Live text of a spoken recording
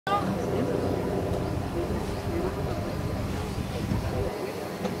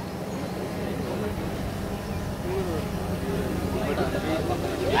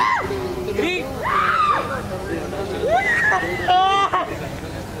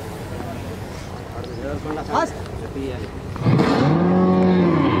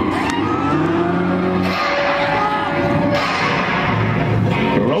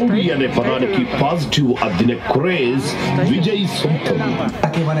Rowdy అనే పదానికి positive అద్దిన craze Vijay సొంతం.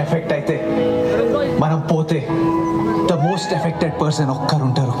 మన ఎఫెక్ట్ అయితే మనం పోతే ద మోస్ట్ ఎఫెక్టెడ్ పర్సన్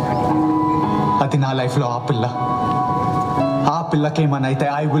ఒక్కరుంటారు, అది నా లైఫ్ లో ఆ పిల్లకి ఏమనైతే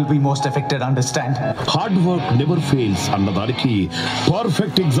I will be most affected. Understand? Hard work never fails అన్నదానికి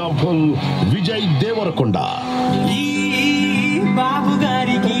పర్ఫెక్ట్ ఎగ్జాంపుల్ విజయ్ దేవరకొండ. బాబు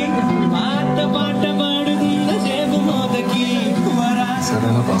గారికి పాట పాట పాడుతున్న సేపు మోదకి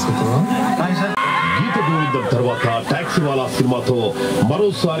గీత గోవిందం తర్వాత టాక్సీ వాలా సినిమాతో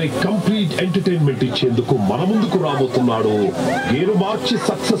మరోసారి కంప్లీట్ ఎంటర్టైన్మెంట్ ఇచ్చేందుకు మన ముందుకు రాబోతున్నాడు. గేరు మార్చి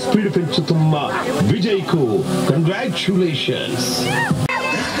సక్సెస్ స్పీడ్ పెంచుతున్న విజయ్ కు congratulations.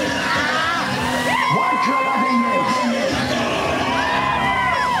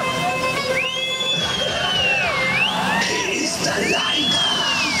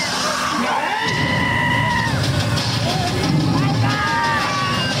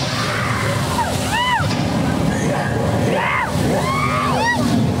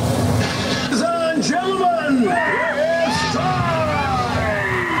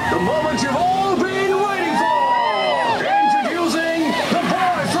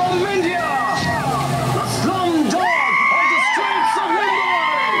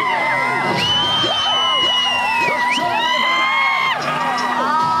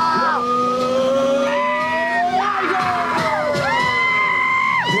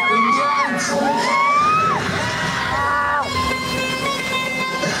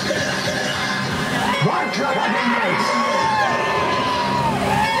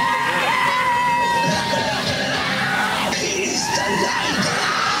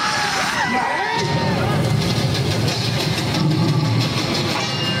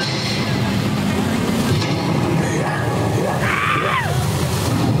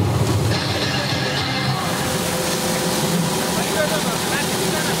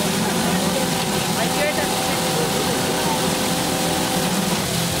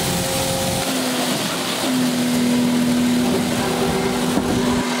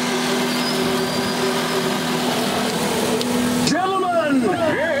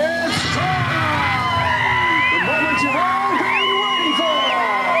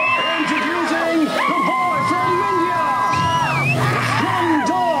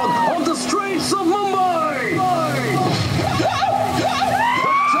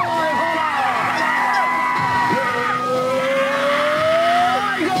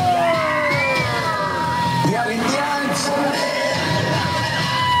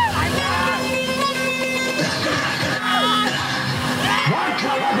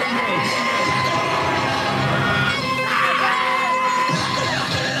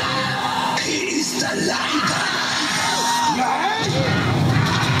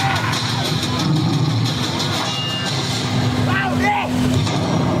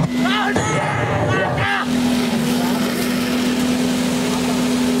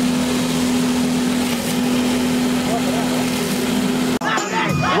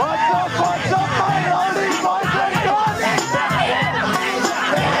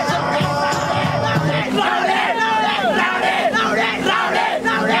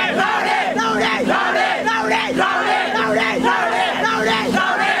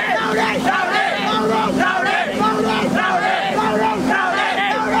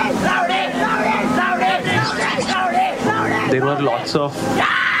 There were lots of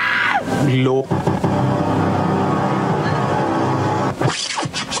low.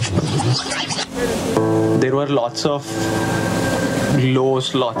 There were lots of lows,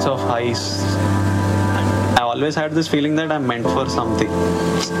 lots of highs. I always had this feeling that I'm meant for something.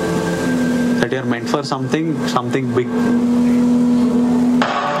 That you're meant for something big.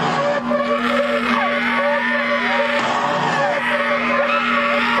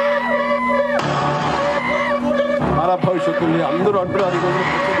 భవిష్యత్తుని అందరూ అంటున్నారు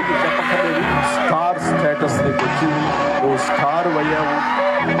చెప్పక్కర్లేదు. Star status దగ్గర వచ్చి ఓ star అయ్యావు.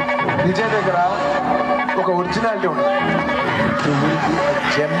 విజయ్ దగ్గర ఒక originality ఉంటుంది.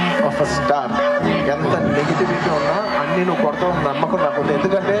 Gem of a star. ఎంత నెగిటివిటీ ఉన్నా అన్ని నువ్వు కొడతావు నమ్మకం నాకుంది.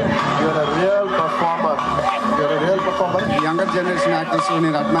 ఎందుకంటే you're a real performer. Younger generation actors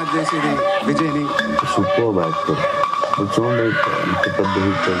నేను అడ్మైర్ చేసేది విజయ్ని. Super actor. చూడండి ఎంత పెద్ద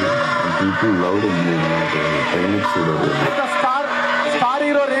హిట్ అది. పీపుల్ లవ్డ్ ట్రైనింగ్ చూడాలి. స్టార్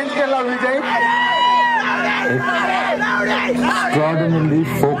హీరో రేంజ్కి వెళ్ళావు Vijay. Extraordinarily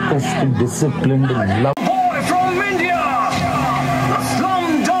focused, disciplined, love.